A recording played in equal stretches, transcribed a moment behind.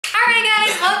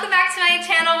Welcome back to my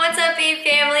channel. What's up, babe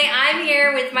family? I'm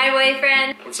here with my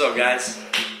boyfriend. What's up, guys?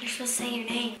 You're supposed to say your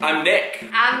name. I'm Nick.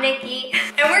 I'm Nicki.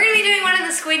 And we're gonna be doing one of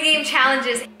the Squid Game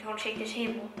challenges. Don't shake the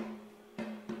table.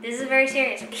 This is very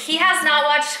serious. He has not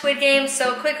watched Squid Game,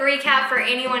 so quick recap for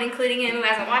anyone, including him, who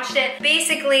hasn't watched it.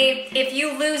 Basically, if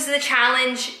you lose the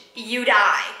challenge, you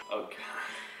die. Okay.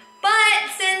 But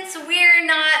since we're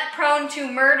not prone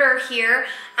to murder here,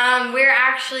 we're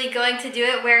actually going to do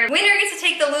it where winner gets to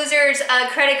take the loser's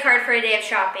credit card for a day of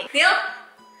shopping. Deal?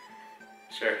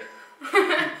 Sure.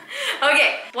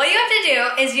 Okay, what you have to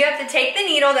do is you have to take the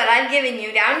needle that I've given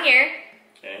you down here.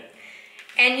 Okay.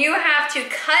 And you have to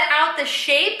cut out the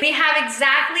shape. We have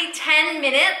exactly 10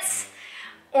 minutes,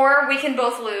 or we can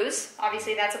both lose.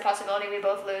 Obviously, that's a possibility, we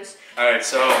both lose. All right,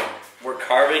 so we're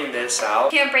carving this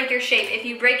out. You can't break your shape. If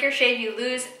you break your shape, you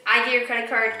lose. I get your credit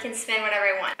card, can spend whatever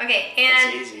I want. Okay,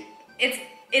 and it's easy.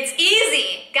 It's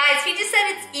easy. Guys, he just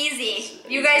said it's easy.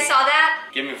 You guys saw that?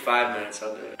 Give me 5 minutes,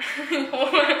 I'll do it.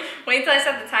 Wait till I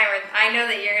set the timer. I know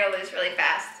that you're gonna lose really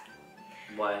fast.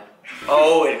 What?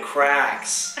 Oh, it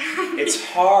cracks. It's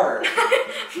hard. Duh,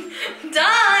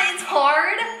 it's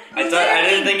hard. I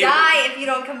didn't think die if you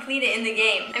don't complete it in the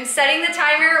game. I'm setting the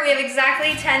timer. We have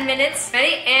exactly 10 minutes.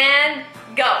 Ready? And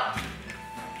go.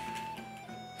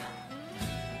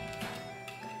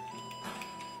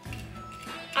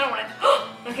 I don't want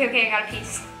to. Okay, I got a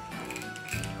piece.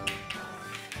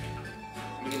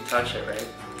 You can touch it, right?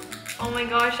 Oh my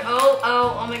gosh.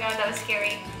 Oh my god, that was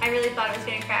scary. I really thought it was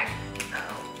gonna crack.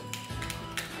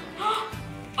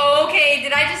 Oh. Okay,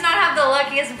 did I just not have the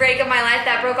luckiest break of my life?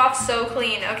 That broke off so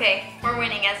clean. Okay, we're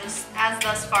winning as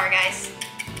thus far, guys.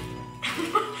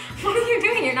 What are you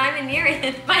doing? You're not even near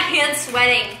it. My hand's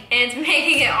sweating and it's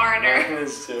making it harder. Mine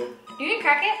is too. You didn't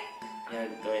crack it? Yeah,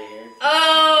 right here.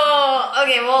 Oh,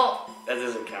 okay, well. That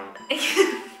doesn't count.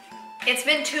 It's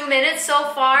been 2 minutes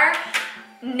so far.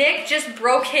 Nick just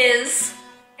broke his,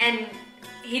 and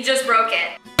he just broke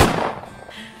it.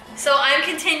 So I'm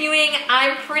continuing.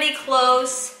 I'm pretty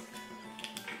close.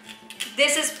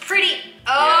 This is pretty.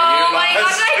 Oh my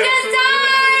gosh! I just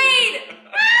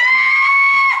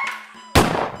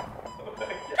died.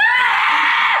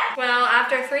 Well,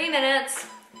 after 3 minutes,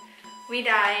 we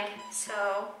died.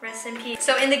 So rest in peace.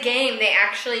 So in the game, they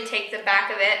actually take the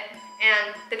back of it,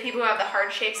 and the people who have the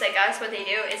hard shapes like us, what they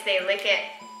do is they lick it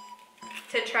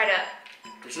to try to.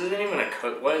 This isn't even a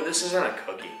cook. What? This isn't a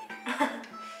cookie.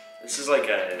 This is like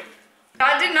a.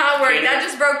 That did not work. That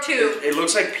just broke two. It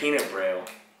looks like peanut braille.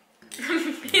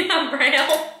 Peanut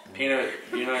braille. Peanut.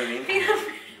 You know what I mean? Peanut.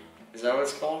 Is that what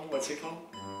it's called? What's it called?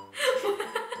 What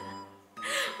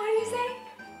did you say?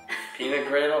 Peanut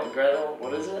Gretel.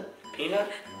 What is it? Peanut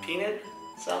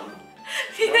something.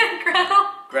 Peanut Gretel.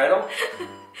 Gretel.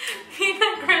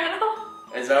 Peanut Gretel.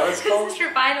 Is that what it's called? This is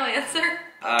your final answer.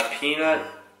 Peanut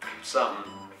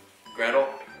something. Gretel.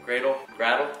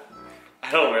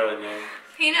 I don't really know.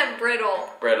 Peanut brittle.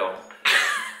 Brittle.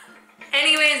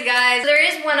 Anyways, guys, there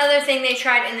is one other thing they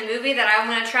tried in the movie that I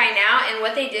want to try now, and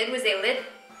what they did was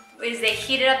they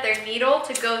heated up their needle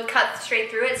to go cut straight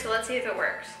through it. So let's see if it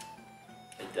works.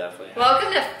 It definitely.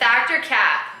 Welcome to Factor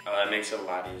Cap. Oh, that makes it a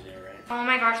lot easier, right? Oh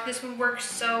my gosh, this would work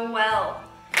so well.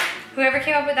 Whoever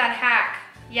came up with that hack,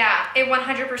 yeah, it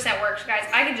 100% works, guys.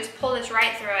 I can just pull this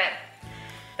right through it.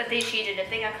 But they cheated. If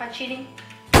they got caught cheating.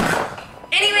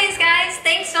 Anyways, guys,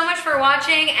 thanks so much for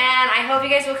watching, and I hope you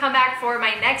guys will come back for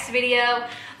my next video.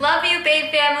 Love you,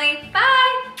 babe family.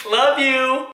 Bye. Love you.